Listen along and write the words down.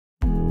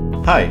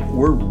Hi,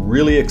 we're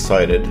really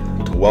excited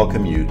to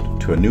welcome you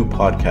to a new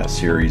podcast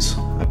series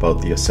about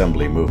the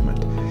Assembli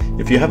movement.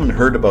 If you haven't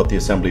heard about the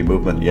Assembli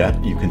movement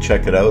yet, you can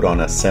check it out on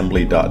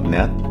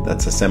assembli.net.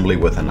 That's Assembli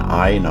with an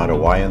I, not a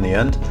Y on the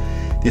end.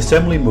 The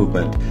Assembli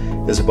movement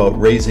is about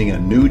raising a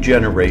new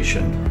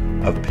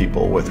generation of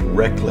people with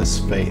reckless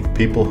faith,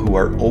 people who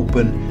are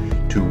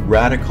open to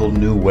radical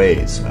new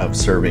ways of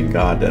serving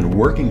God and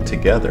working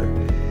together.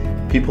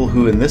 People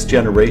who in this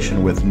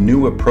generation with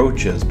new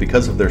approaches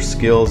because of their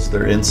skills,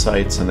 their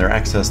insights, and their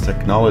access to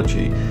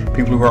technology,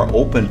 people who are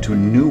open to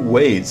new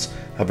ways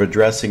of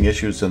addressing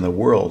issues in the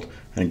world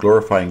and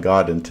glorifying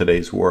God in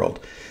today's world.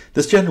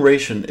 This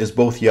generation is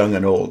both young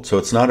and old, so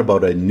it's not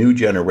about a new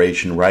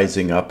generation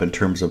rising up in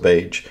terms of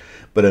age,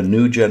 but a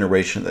new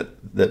generation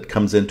that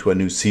comes into a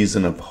new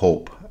season of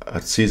hope,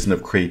 a season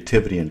of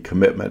creativity and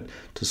commitment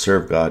to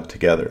serve God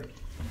together.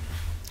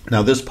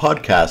 Now, this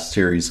podcast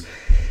series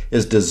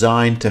is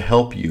designed to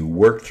help you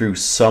work through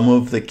some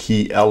of the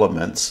key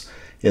elements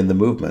in the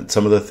movement,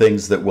 some of the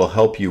things that will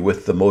help you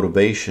with the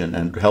motivation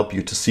and help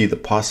you to see the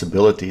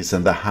possibilities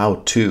and the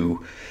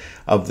how-to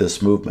of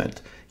this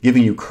movement,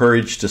 giving you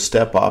courage to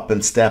step up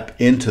and step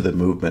into the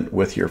movement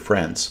with your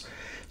friends.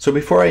 So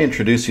before I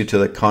introduce you to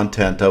the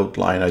content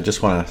outline, I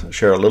just want to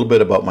share a little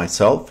bit about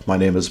myself. My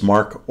name is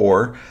Mark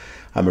Orr.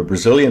 I'm a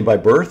Brazilian by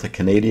birth, a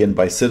Canadian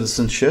by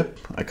citizenship.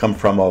 I come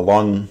from a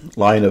long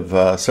line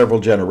of several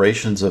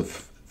generations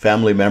of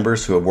family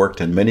members who have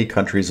worked in many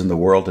countries in the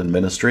world in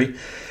ministry.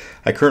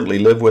 I currently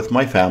live with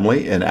my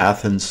family in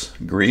Athens,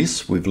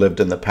 Greece. We've lived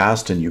in the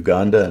past in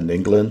Uganda and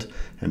England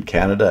and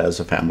Canada as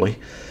a family.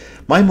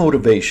 My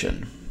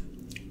motivation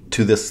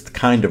to this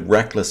kind of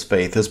reckless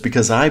faith is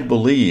because I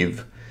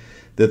believe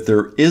that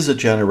there is a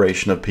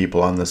generation of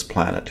people on this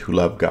planet who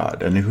love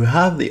God and who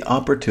have the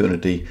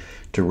opportunity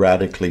to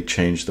radically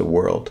change the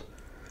world.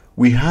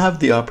 We have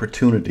the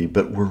opportunity,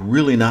 but we're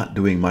really not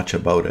doing much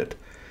about it.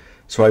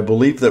 So I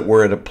believe that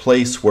we're at a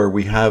place where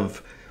we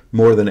have,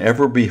 more than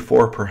ever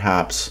before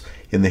perhaps,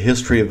 in the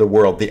history of the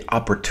world, the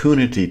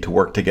opportunity to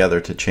work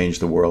together to change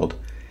the world.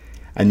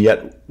 And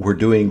yet we're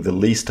doing the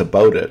least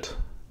about it.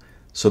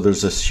 So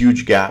there's this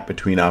huge gap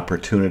between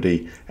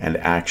opportunity and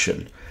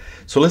action.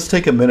 So let's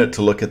take a minute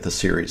to look at the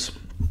series.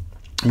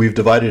 We've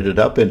divided it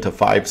up into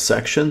 5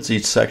 sections.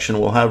 Each section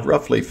will have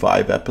roughly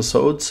 5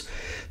 episodes.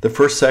 The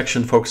first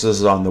section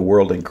focuses on the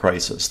world in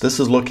crisis. This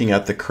is looking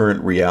at the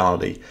current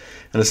reality.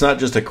 And it's not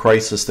just a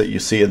crisis that you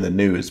see in the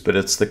news, but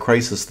it's the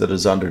crisis that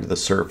is under the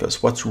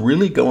surface. What's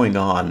really going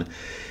on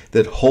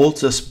that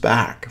holds us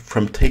back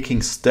from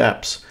taking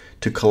steps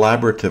to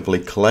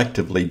collaboratively,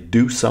 collectively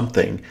do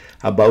something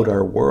about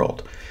our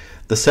world.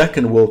 The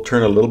second will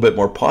turn a little bit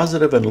more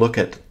positive and look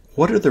at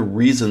what are the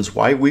reasons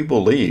why we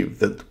believe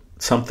that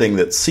something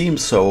that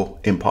seems so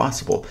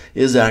impossible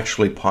is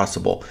actually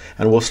possible.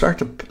 And we'll start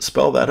to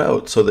spell that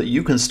out so that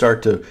you can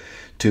start to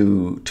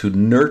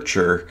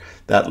nurture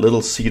that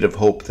little seed of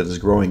hope that is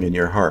growing in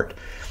your heart.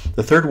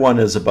 The third one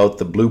is about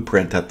the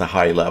blueprint at the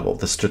high level,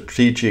 the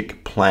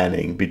strategic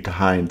planning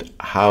behind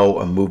how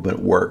a movement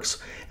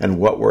works and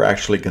what we're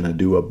actually going to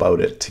do about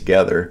it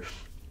together.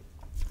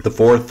 The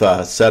fourth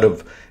set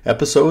of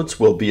episodes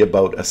will be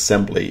about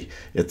Assembli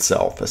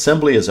itself.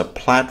 Assembli is a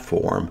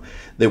platform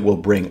that will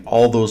bring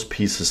all those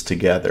pieces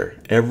together.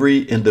 Every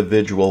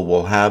individual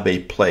will have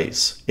a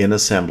place in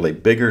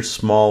Assembli, big or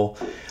small,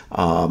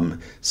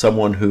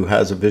 someone who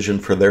has a vision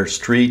for their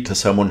street to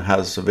someone who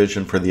has a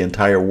vision for the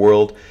entire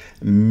world,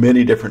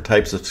 many different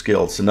types of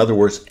skills. In other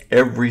words,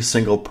 every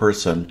single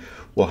person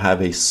will have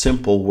a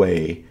simple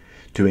way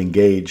to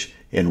engage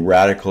in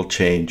radical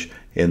change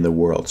in the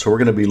world. So we're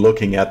going to be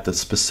looking at the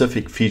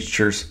specific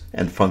features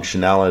and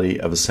functionality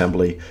of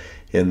Assembli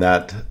in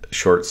that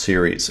short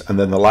series. And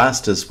then the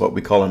last is what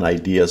we call an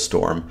idea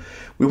storm.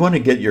 We want to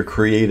get your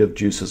creative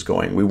juices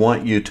going. We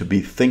want you to be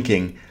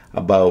thinking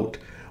about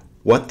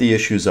what the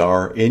issues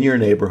are in your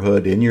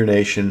neighborhood, in your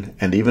nation,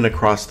 and even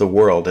across the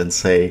world and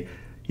say,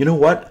 you know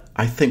what?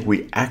 I think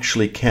we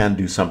actually can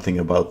do something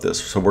about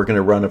this. So we're going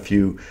to run a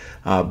few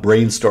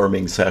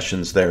brainstorming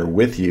sessions there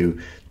with you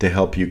to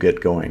help you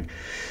get going.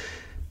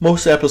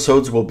 Most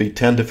episodes will be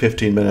 10 to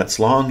 15 minutes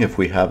long. If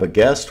we have a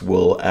guest,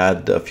 we'll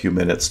add a few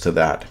minutes to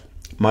that.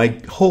 My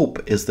hope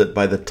is that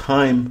by the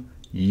time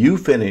you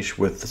finish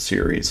with the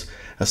series,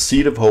 a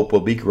seed of hope will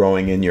be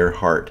growing in your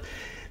heart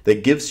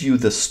that gives you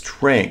the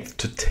strength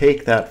to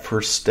take that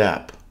first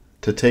step,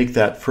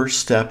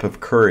 of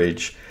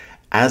courage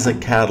as a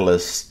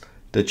catalyst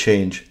to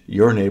change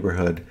your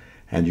neighborhood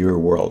and your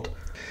world.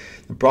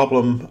 The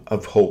Problem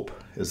of Hope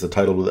is the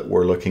title that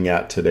we're looking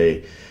at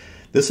today.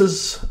 This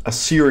is a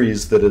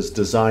series that is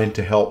designed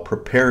to help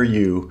prepare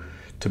you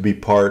to be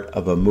part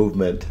of a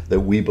movement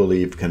that we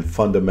believe can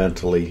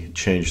fundamentally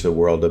change the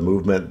world, a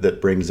movement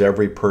that brings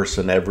every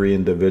person, every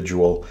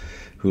individual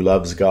who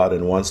loves God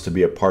and wants to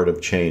be a part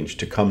of change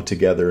to come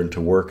together and to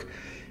work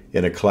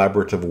in a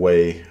collaborative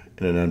way,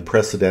 in an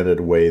unprecedented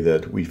way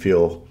that we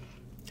feel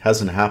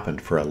hasn't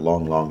happened for a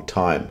long, long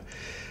time.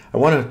 I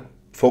want to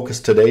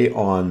focus today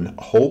on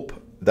hope.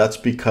 That's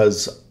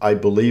because I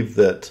believe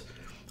that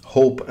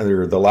hope,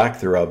 or the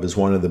lack thereof, is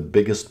one of the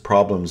biggest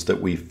problems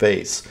that we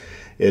face.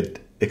 It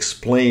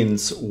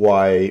explains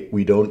why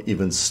we don't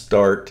even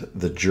start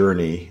the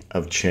journey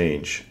of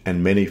change,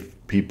 and many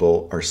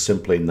people are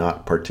simply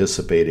not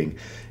participating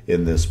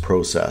in this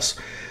process.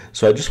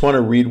 So I just want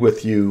to read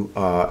with you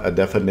a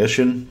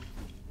definition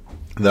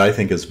that I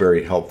think is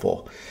very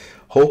helpful.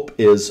 Hope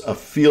is a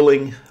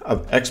feeling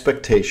of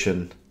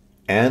expectation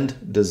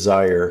and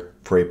desire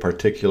for a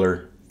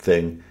particular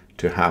thing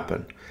to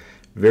happen.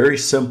 Very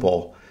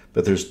simple,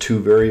 but there's two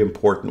very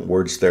important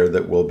words there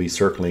that we'll be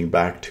circling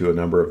back to a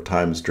number of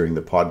times during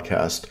the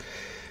podcast.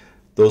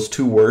 Those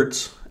two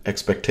words,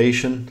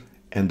 expectation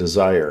and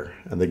desire,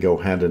 and they go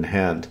hand in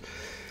hand.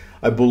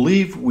 I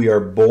believe we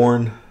are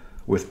born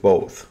with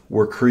both.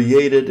 We're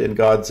created in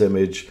God's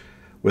image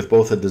with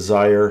both a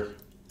desire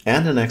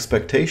and an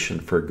expectation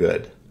for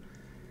good.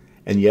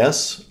 And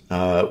yes,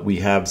 we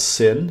have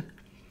sin,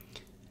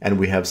 and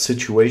we have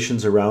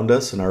situations around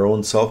us and our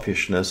own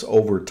selfishness.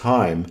 Over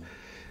time,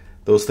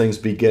 those things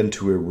begin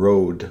to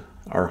erode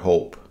our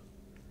hope.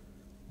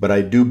 But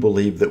I do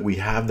believe that we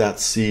have that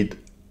seed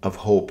of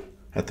hope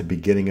at the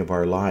beginning of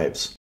our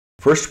lives.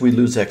 First we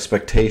lose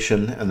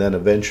expectation, and then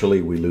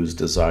eventually we lose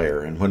desire.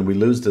 And when we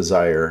lose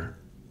desire,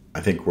 I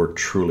think we're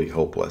truly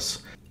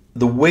hopeless.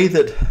 The way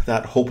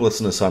that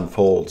hopelessness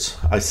unfolds,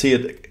 I see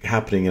it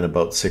happening in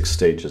about 6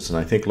 stages. And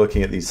I think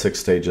looking at these 6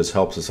 stages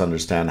helps us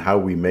understand how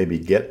we maybe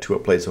get to a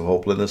place of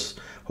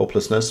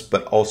hopelessness,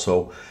 but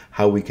also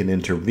how we can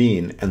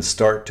intervene and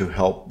start to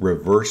help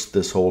reverse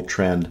this whole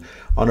trend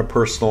on a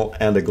personal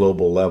and a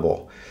global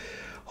level.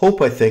 Hope,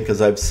 I think,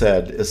 as I've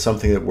said, is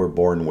something that we're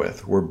born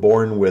with. We're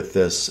born with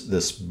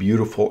this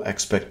beautiful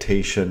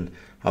expectation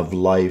of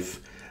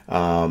life.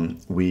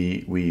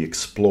 We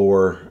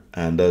explore,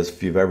 and as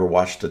if you've ever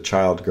watched a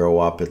child grow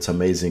up, it's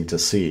amazing to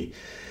see.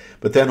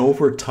 But then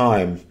over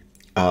time,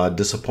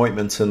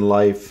 disappointments in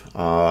life,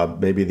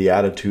 maybe the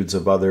attitudes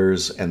of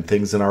others and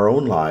things in our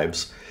own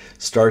lives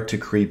start to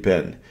creep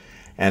in.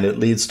 And it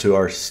leads to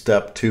our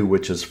step 2,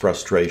 which is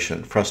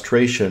frustration.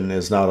 Frustration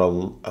is not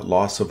a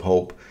loss of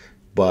hope,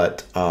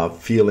 but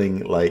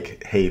feeling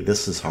like, hey,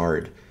 this is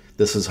hard.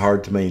 This is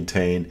hard to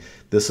maintain.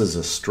 This is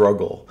a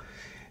struggle.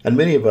 And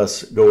many of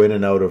us go in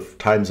and out of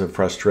times of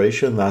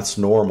frustration. That's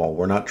normal.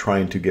 We're not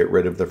trying to get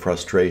rid of the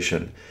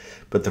frustration.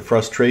 But the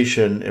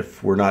frustration,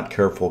 if we're not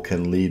careful,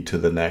 can lead to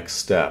the next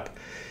step.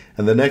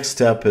 And the next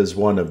step is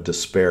one of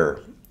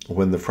despair,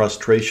 when the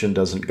frustration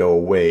doesn't go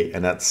away.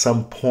 And at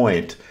some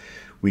point,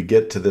 we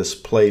get to this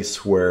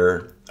place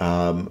where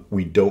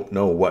we don't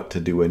know what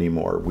to do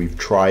anymore. We've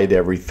tried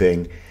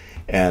everything,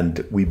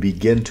 and we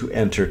begin to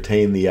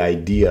entertain the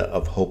idea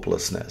of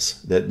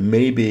hopelessness, that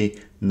maybe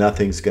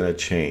nothing's going to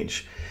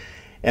change.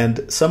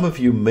 And some of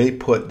you may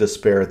put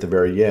despair at the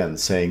very end,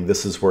 saying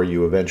this is where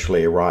you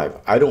eventually arrive.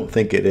 I don't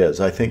think it is.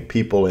 I think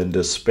people in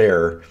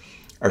despair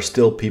are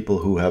still people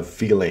who have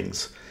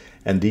feelings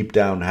and deep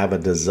down have a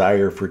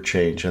desire for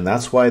change. And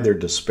that's why they're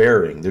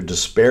despairing. They're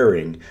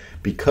despairing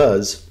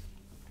because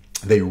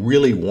they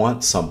really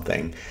want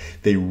something.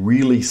 They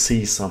really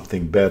see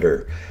something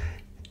better,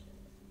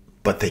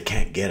 but they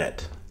can't get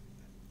it.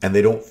 And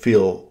they don't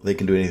feel they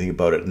can do anything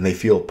about it, and they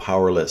feel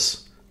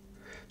powerless.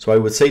 So I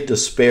would say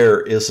despair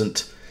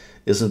isn't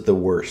the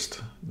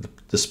worst.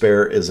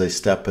 Despair is a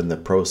step in the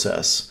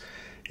process.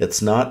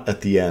 It's not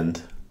at the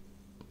end.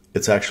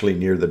 It's actually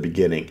near the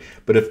beginning.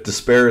 But if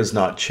despair is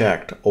not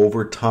checked,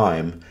 over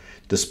time,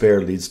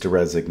 despair leads to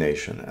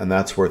resignation. And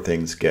that's where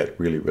things get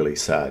really, really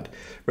sad.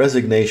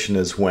 Resignation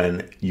is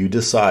when you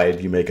decide,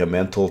 you make a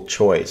mental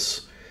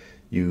choice.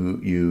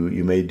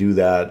 You may do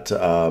that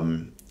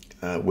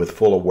with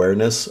full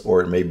awareness,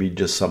 or it may be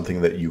just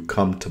something that you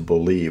come to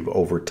believe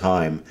over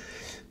time,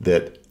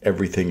 that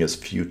everything is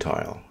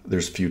futile.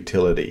 There's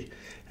futility.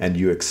 And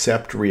you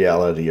accept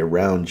reality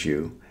around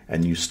you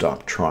and you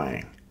stop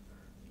trying.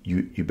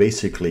 You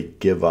basically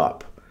give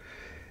up.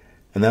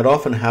 And that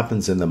often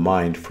happens in the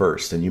mind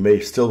first. And you may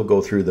still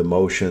go through the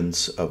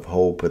motions of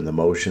hope and the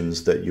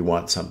motions that you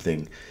want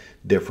something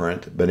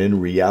different. But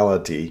in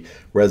reality,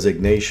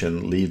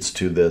 resignation leads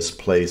to this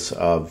place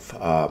of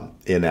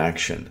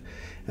inaction.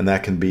 And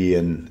that can be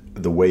in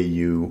the way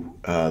you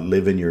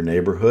live in your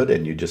neighborhood,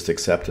 and you just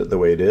accept it the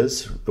way it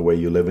is, the way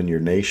you live in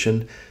your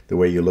nation, the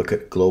way you look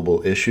at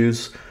global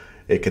issues.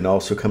 It can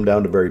also come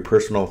down to very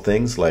personal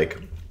things like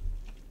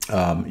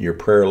your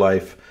prayer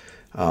life,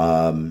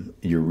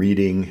 your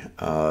reading,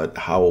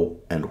 how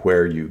and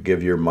where you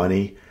give your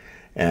money.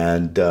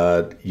 And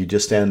you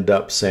just end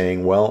up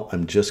saying, well,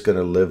 I'm just going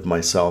to live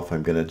myself.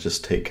 I'm going to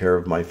just take care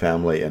of my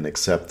family and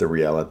accept the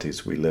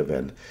realities we live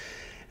in.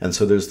 And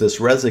so there's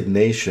this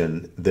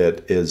resignation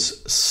that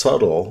is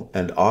subtle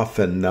and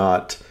often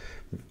not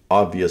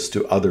obvious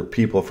to other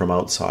people from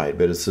outside,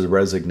 but it's a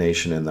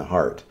resignation in the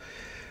heart.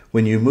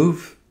 When you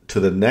move to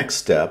the next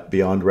step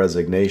beyond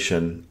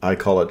resignation, I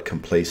call it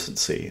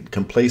complacency.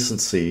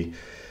 Complacency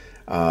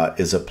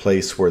is a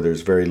place where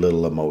there's very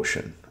little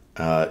emotion.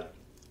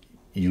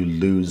 You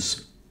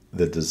lose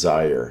the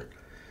desire.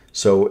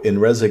 So in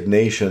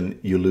resignation,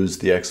 you lose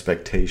the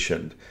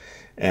expectation.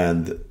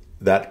 And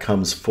that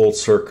comes full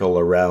circle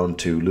around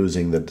to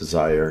losing the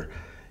desire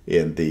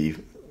in the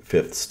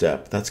fifth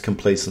step. That's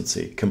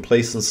complacency.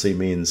 Complacency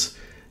means,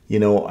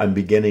 I'm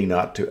beginning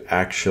not to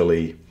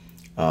actually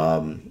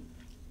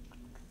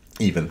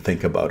even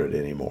think about it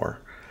anymore.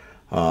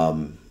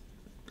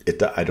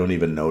 I don't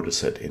even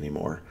notice it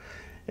anymore.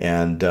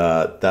 And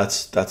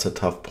that's a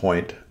tough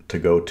point to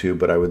go to,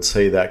 but I would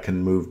say that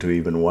can move to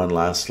even one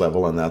last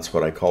level, and that's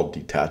what I call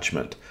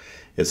detachment.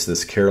 It's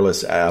this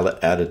careless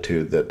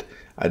attitude that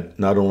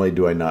not only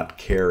do I not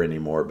care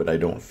anymore, but I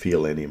don't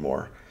feel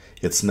anymore.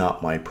 It's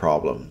not my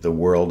problem. The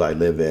world I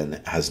live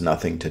in has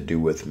nothing to do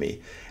with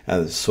me.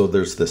 And so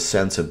there's this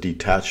sense of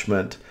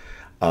detachment,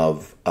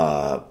 of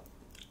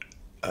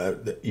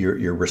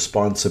your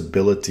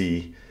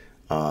responsibility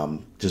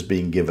just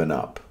being given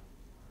up.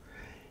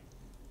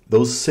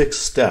 Those 6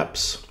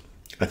 steps,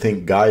 I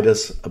think, guide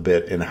us a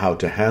bit in how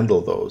to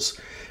handle those,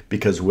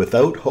 because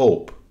without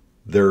hope,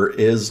 there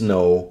is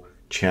no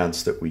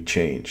chance that we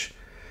change.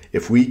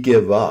 If we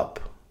give up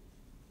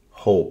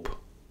hope,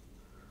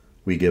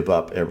 we give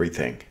up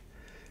everything.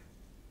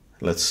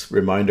 Let's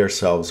remind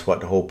ourselves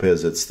what hope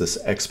is. It's this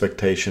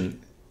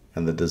expectation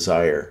and the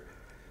desire.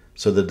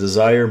 So the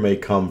desire may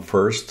come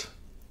first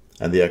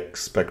and the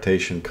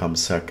expectation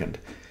comes second,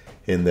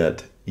 in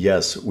that,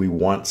 yes, we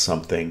want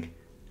something,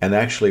 and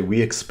actually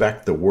we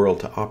expect the world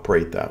to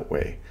operate that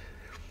way.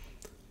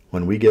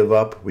 When we give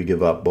up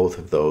both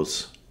of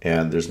those,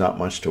 and there's not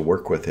much to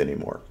work with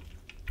anymore.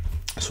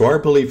 So our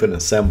belief in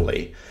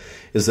Assembli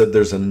is that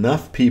there's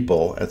enough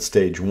people at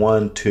stage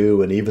 1,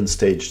 2, and even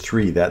stage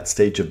 3, that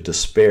stage of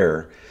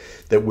despair,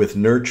 that with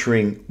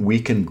nurturing we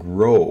can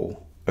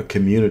grow a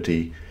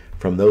community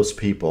from those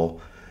people,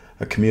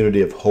 a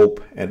community of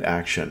hope and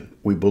action.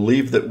 We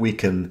believe that we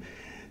can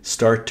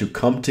start to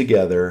come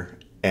together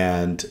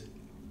and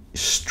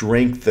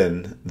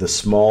strengthen the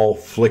small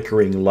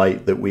flickering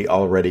light that we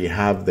already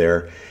have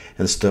there,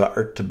 and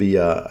start to be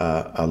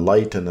a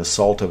light and a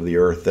salt of the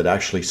earth that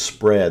actually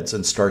spreads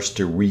and starts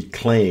to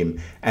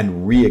reclaim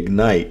and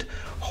reignite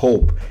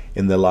hope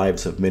in the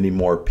lives of many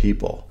more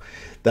people.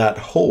 That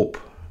hope,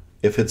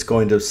 if it's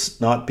going to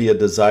not be a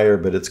desire,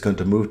 but it's going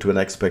to move to an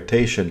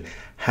expectation,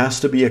 has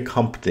to be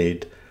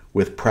accompanied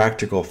with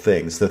practical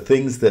things, the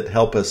things that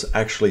help us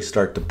actually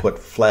start to put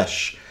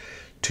flesh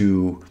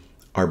to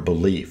our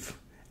belief,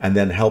 and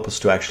then help us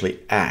to actually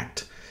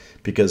act.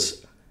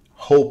 Because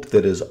hope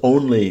that is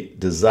only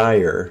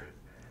desire,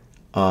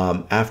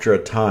 after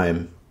a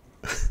time,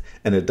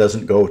 and it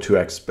doesn't go to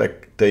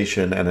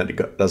expectation and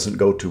it doesn't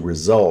go to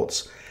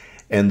results,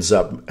 ends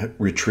up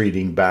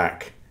retreating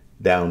back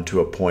down to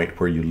a point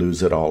where you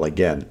lose it all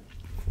again.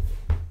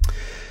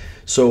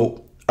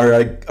 So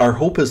our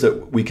hope is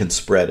that we can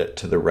spread it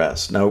to the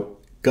rest. Now,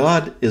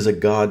 God is a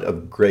God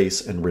of grace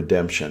and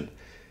redemption.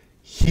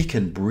 He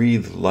can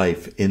breathe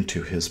life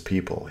into his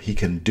people. He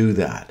can do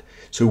that.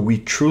 So we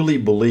truly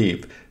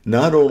believe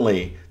not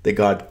only that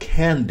God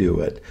can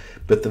do it,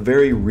 but the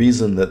very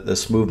reason that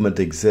this movement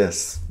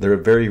exists, the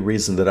very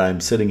reason that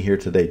I'm sitting here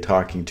today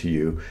talking to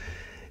you,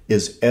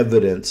 is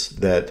evidence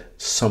that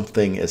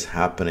something is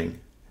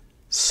happening.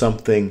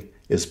 Something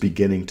is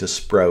beginning to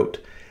sprout,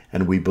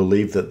 and we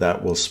believe that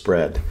that will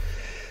spread.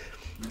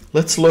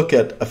 Let's look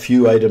at a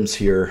few items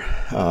here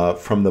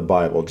from the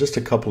Bible, just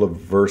a couple of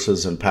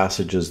verses and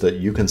passages that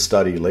you can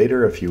study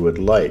later if you would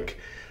like.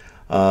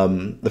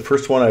 The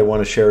first one I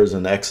want to share is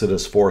in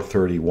Exodus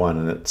 4:31,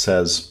 and it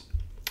says,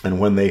 "And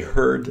when they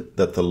heard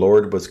that the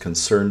Lord was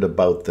concerned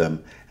about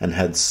them and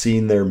had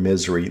seen their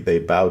misery, they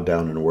bowed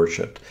down and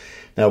worshipped."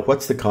 Now,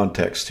 what's the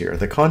context here?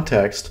 The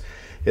context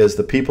is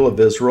the people of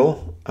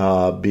Israel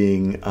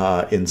being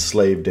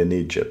enslaved in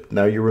Egypt.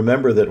 Now, you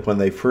remember that when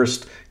they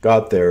first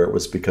got there, it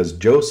was because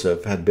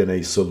Joseph had been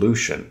a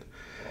solution.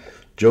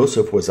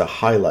 Joseph was a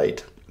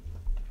highlight.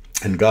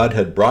 And God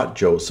had brought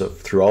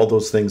Joseph through all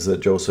those things that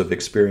Joseph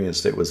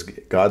experienced. It was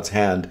God's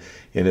hand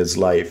in his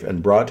life,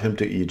 and brought him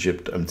to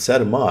Egypt and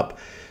set him up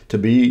to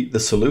be the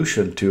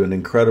solution to an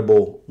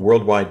incredible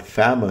worldwide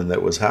famine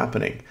that was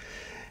happening.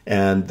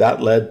 And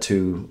that led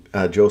to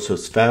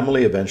Joseph's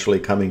family eventually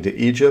coming to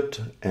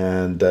Egypt,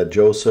 and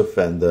Joseph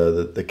and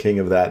the king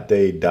of that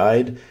day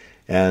died,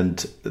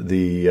 and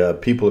the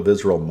people of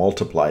Israel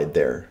multiplied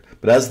there.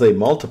 But as they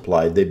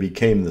multiplied, they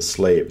became the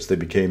slaves, they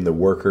became the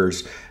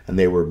workers, and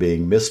they were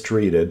being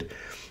mistreated.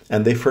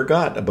 And they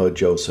forgot about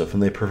Joseph,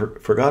 and they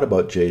forgot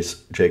about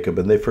Jacob,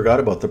 and they forgot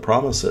about the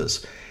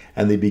promises.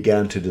 And they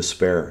began to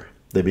despair.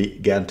 They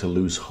began to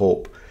lose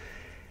hope.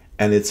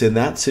 And it's in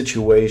that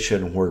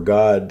situation where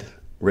God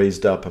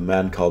raised up a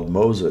man called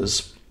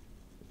Moses.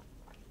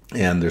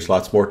 And there's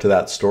lots more to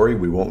that story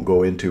we won't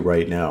go into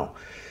right now.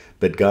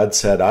 But God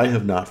said, "I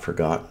have not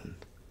forgotten."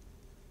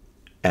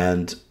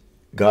 And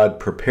God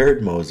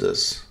prepared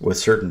Moses with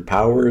certain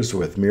powers,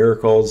 with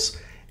miracles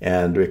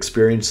and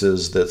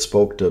experiences that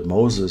spoke to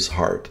Moses'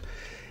 heart.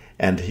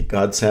 And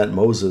God sent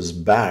Moses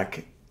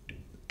back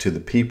to the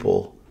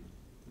people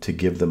to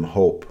give them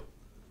hope.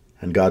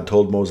 And God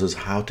told Moses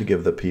how to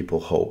give the people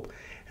hope.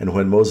 And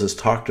when Moses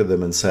talked to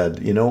them and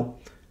said,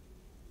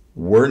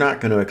 "We're not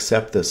going to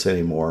accept this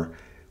anymore.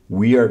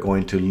 we are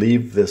going to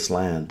leave this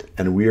land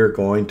and we are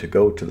going to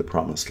go to the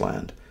promised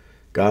land.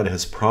 God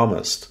has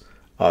promised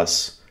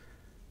us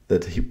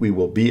that we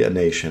will be a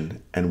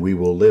nation and we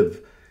will live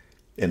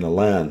in a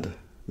land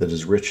that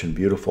is rich and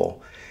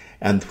beautiful.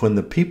 And when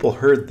the people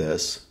heard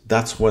this,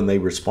 that's when they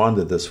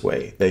responded this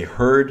way. They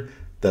heard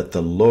that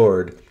the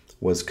Lord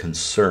was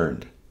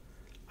concerned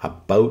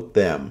about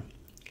them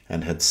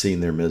and had seen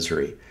their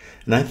misery.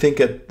 And I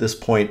think at this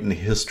point in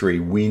history,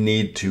 we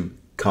need to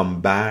come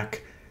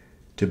back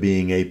to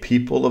being a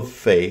people of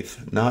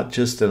faith, not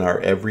just in our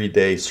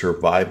everyday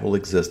survival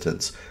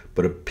existence,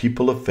 but a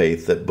people of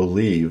faith that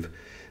believe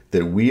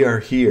that we are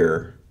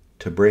here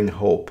to bring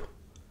hope,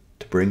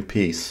 to bring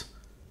peace,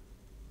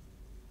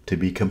 to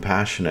be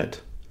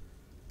compassionate,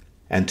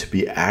 and to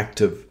be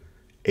active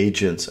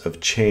agents of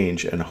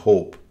change and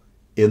hope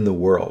in the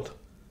world.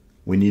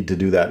 We need to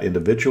do that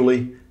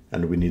individually,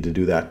 and we need to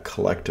do that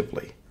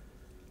collectively.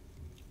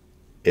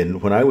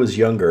 And when I was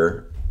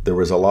younger, there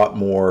was a lot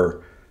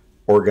more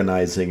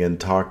organizing and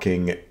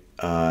talking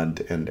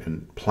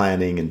and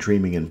planning and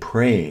dreaming and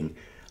praying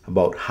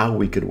about how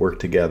we could work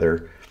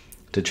together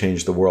to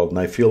change the world. And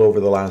I feel over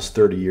the last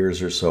 30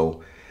 years or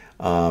so,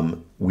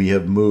 we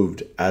have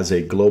moved as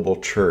a global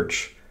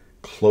church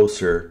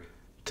closer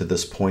to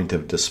this point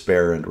of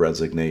despair and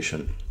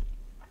resignation.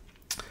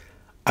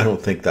 I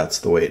don't think that's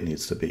the way it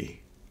needs to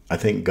be. I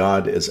think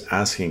God is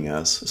asking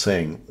us,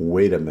 saying,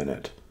 wait a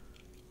minute,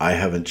 I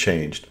haven't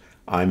changed.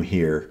 I'm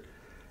here.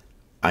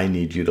 I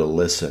need you to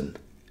listen,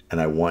 and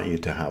I want you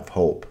to have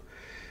hope.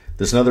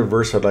 There's another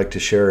verse I'd like to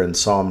share in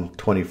Psalm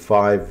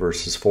 25,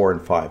 verses 4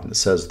 and 5, and it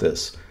says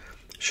this: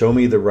 show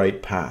me the right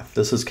path.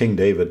 This is King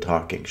David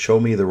talking. Show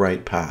me the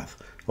right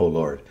path, O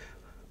Lord.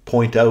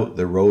 Point out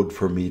the road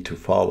for me to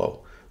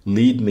follow.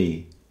 Lead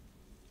me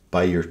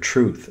by your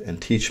truth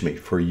and teach me,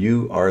 for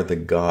you are the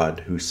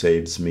God who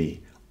saves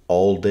me.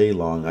 All day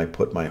long I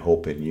put my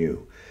hope in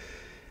you.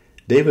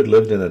 David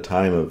lived in a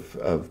time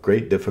of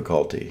great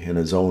difficulty in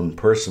his own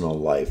personal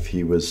life.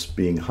 He was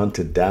being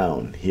hunted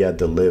down. He had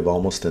to live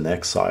almost in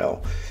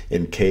exile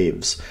in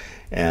caves,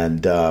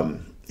 and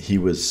he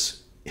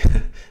was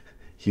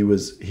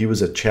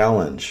a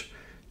challenge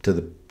to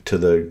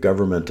the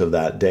government of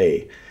that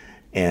day,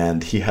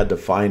 and he had to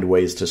find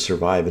ways to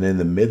survive. And in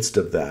the midst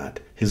of that,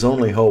 his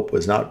only hope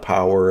was not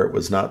power, it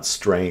was not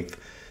strength,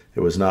 it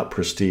was not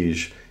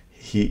prestige.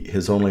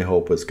 His only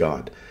hope was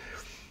God.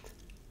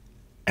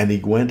 And he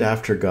went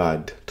after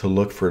God to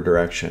look for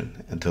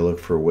direction and to look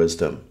for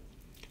wisdom.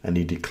 And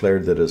he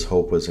declared that his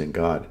hope was in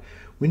God.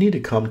 We need to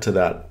come to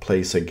that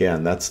place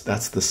again. That's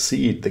the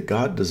seed that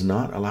God does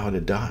not allow to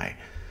die.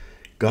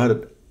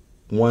 God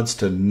wants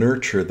to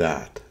nurture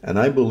that. And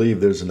I believe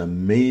there's an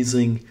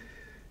amazing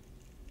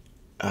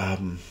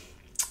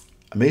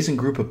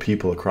group of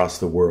people across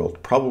the world,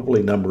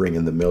 probably numbering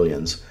in the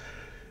millions,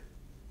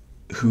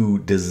 who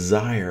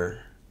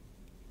desire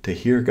to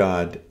hear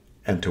God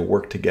and to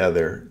work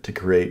together to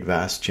create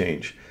vast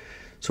change.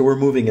 So we're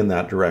moving in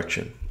that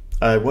direction.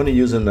 I want to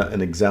use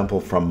an example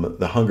from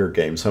the Hunger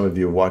Games. Some of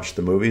you have watched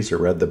the movies or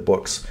read the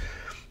books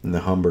in the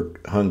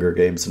Hunger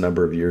Games a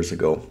number of years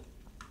ago.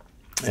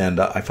 And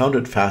I found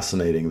it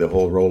fascinating, the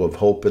whole role of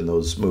hope in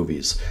those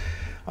movies.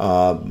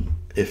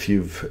 If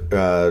you've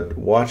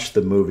watched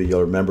the movie,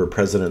 you'll remember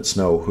President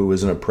Snow, who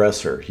was an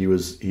oppressor. He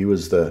was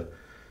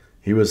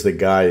the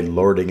guy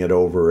lording it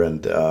over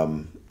and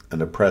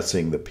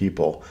oppressing the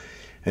people.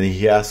 And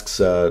he asks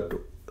a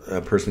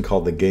person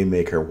called the Game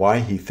Maker why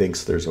he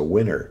thinks there's a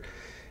winner.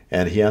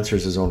 And he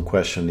answers his own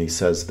question. He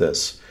says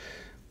this: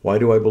 why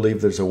do I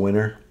believe there's a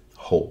winner?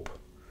 Hope.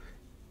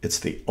 It's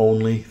the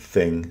only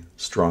thing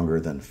stronger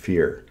than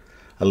fear.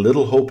 A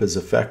little hope is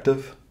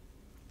effective,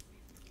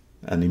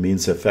 and he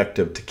means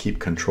effective to keep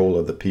control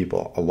of the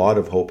people. A lot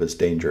of hope is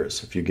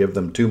dangerous. If you give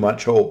them too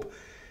much hope,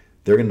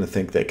 they're going to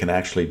think they can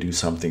actually do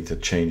something to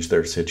change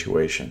their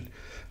situation.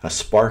 A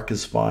spark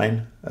is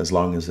fine as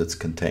long as it's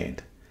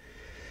contained.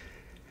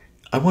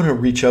 I want to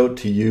reach out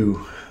to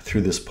you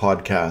through this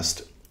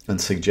podcast and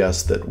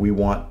suggest that we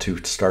want to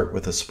start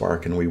with a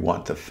spark and we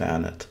want to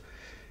fan it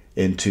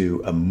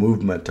into a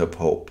movement of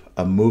hope,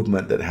 a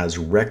movement that has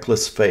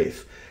reckless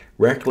faith.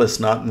 Reckless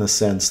not in the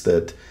sense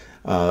that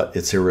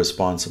it's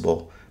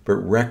irresponsible, but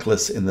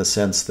reckless in the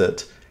sense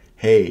that,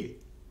 hey,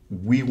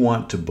 we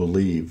want to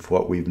believe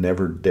what we've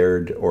never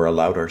dared or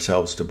allowed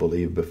ourselves to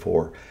believe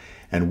before.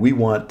 And we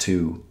want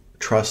to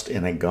trust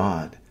in a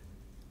God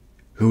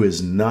who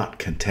is not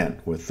content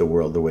with the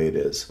world the way it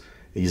is.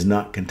 He's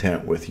not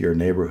content with your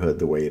neighborhood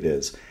the way it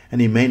is. And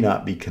he may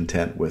not be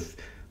content with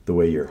the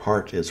way your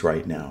heart is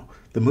right now.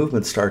 The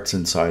movement starts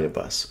inside of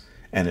us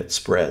and it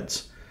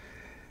spreads.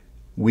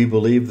 We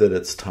believe that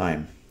it's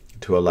time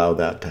to allow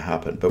that to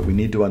happen, but we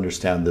need to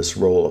understand this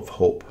role of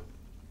hope.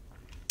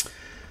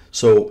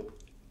 So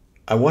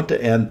I want to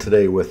end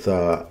today with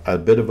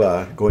a bit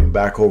of going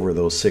back over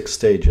those 6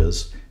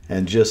 stages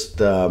and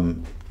just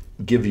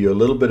give you a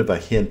little bit of a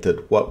hint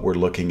at what we're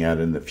looking at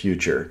in the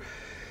future.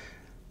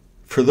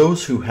 For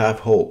those who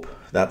have hope,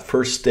 that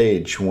first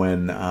stage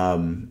when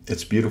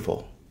it's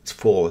beautiful, it's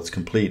full, it's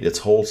complete, it's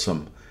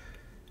wholesome,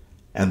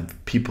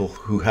 and people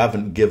who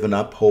haven't given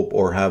up hope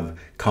or have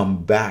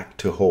come back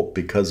to hope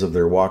because of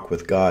their walk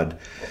with God.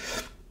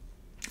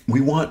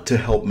 We want to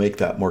help make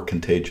that more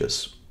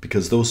contagious,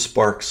 because those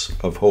sparks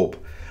of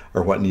hope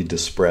are what need to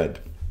spread.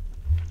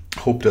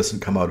 Hope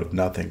doesn't come out of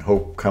nothing.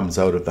 Hope comes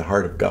out of the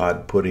heart of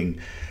God, putting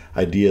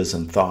ideas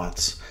and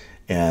thoughts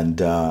and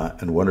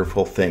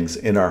wonderful things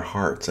in our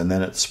hearts, and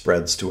then it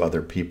spreads to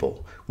other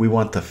people. We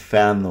want to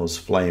fan those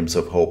flames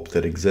of hope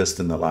that exist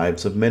in the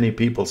lives of many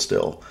people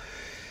still.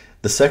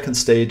 The second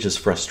stage is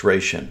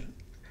frustration.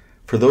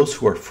 For those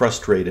who are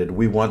frustrated,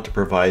 we want to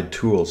provide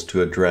tools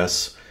to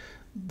address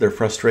their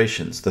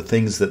frustrations, the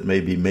things that may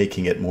be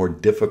making it more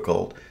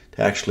difficult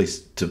to actually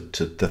to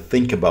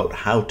think about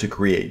how to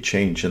create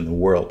change in the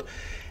world.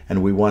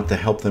 And we want to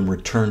help them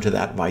return to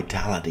that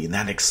vitality and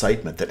that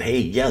excitement that, hey,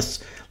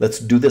 yes, let's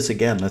do this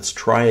again, let's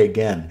try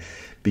again,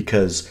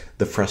 because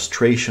the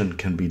frustration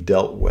can be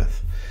dealt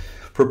with.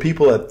 For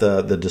people at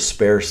the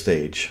despair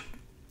stage,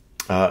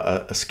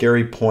 a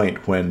scary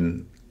point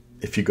when,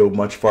 if you go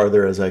much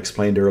farther, as I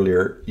explained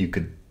earlier, it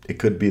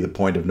could be the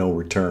point of no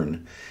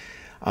return.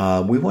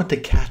 We want to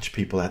catch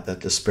people at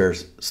that despair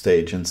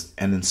stage and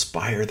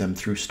inspire them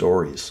through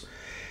stories,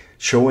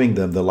 showing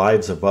them the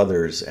lives of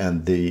others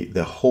and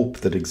the hope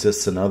that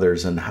exists in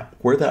others, and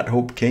where that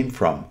hope came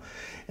from,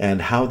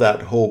 and how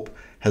that hope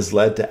has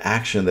led to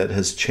action that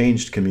has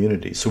changed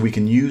communities. So we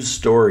can use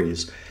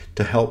stories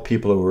to help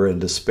people who are in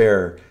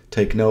despair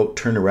take note,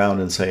 turn around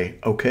and say,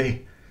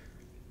 okay,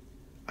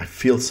 I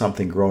feel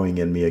something growing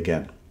in me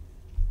again.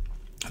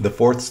 The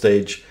fourth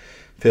stage,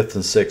 fifth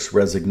and sixth,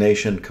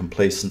 resignation,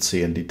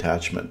 complacency, and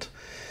detachment.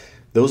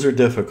 Those are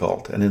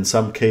difficult, and in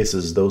some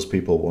cases, those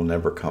people will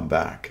never come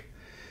back.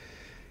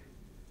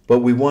 But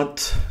we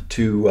want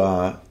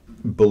to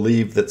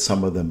believe that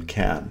some of them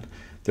can.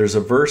 There's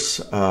a verse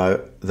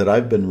that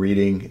I've been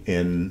reading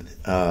in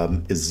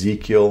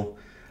Ezekiel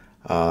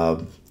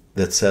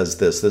that says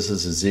this. This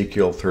is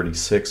Ezekiel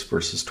 36,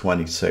 verses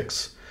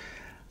 26.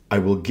 I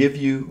will give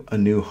you a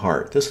new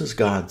heart. This is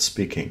God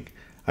speaking.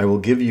 I will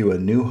give you a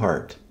new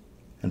heart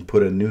and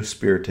put a new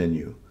spirit in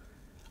you.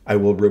 I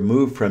will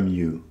remove from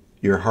you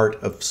your heart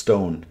of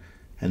stone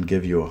and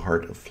give you a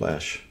heart of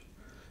flesh.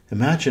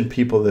 Imagine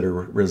people that are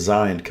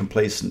resigned,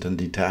 complacent, and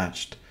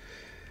detached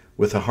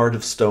with a heart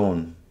of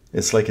stone.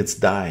 It's like it's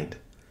died.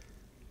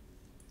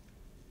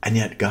 And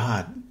yet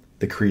God,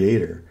 the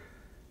Creator,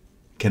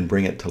 can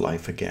bring it to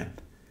life again.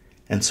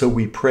 And so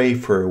we pray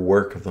for a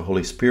work of the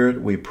Holy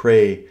Spirit. We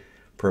pray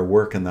for a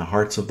work in the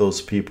hearts of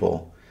those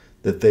people,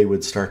 that they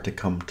would start to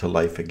come to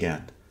life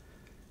again.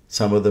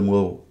 Some of them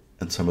will,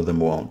 and some of them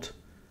won't.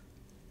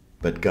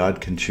 But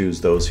God can choose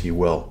those He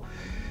will.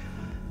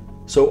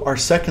 So our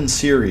second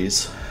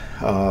series,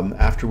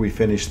 after we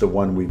finish the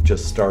one we've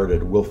just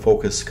started, we'll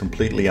focus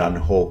completely on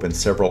hope and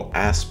several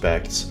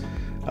aspects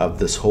of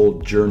this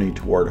whole journey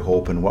toward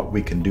hope, and what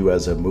we can do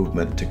as a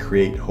movement to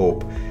create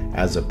hope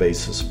as a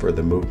basis for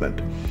the movement.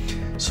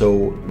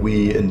 So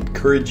we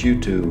encourage you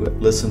to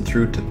listen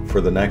through for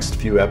the next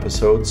few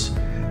episodes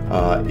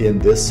in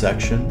this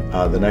section.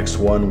 The next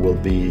one will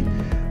be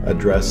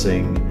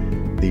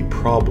addressing the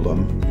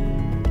problem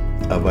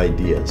of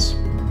ideas.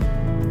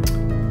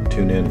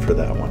 Tune in for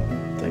that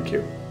one. Thank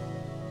you.